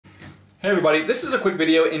Hey everybody, this is a quick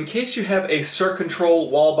video in case you have a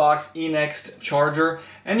CIRCONTRol Wallbox eNext charger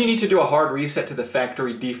and you need to do a hard reset to the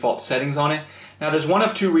factory default settings on it. Now there's one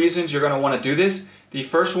of two reasons you're going to want to do this. The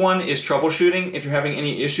first one is troubleshooting. If you're having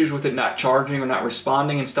any issues with it not charging or not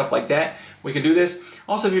responding and stuff like that, we can do this.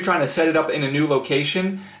 Also, if you're trying to set it up in a new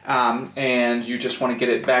location and you just want to get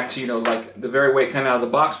it back to, like the very way it came out of the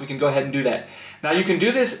box, we can go ahead and do that. Now you can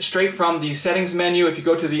do this straight from the settings menu. If you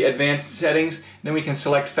go to the advanced settings, then we can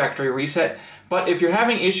select factory reset. But if you're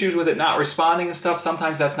having issues with it not responding and stuff,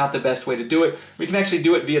 sometimes that's not the best way to do it. We can actually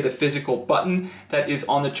do it via the physical button that is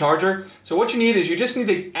on the charger. So what you need is you just need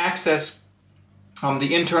to access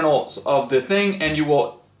the internals of the thing, and you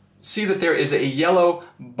will see that there is a yellow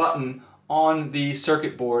button on the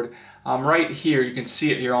circuit board right here. You can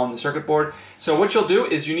see it here on the circuit board. So what you'll do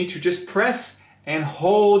is you need to just press and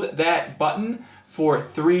hold that button for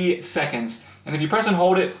 3 seconds. And if you press and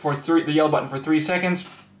hold it for the yellow button for 3 seconds,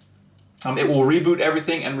 it will reboot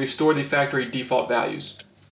everything and restore the factory default values.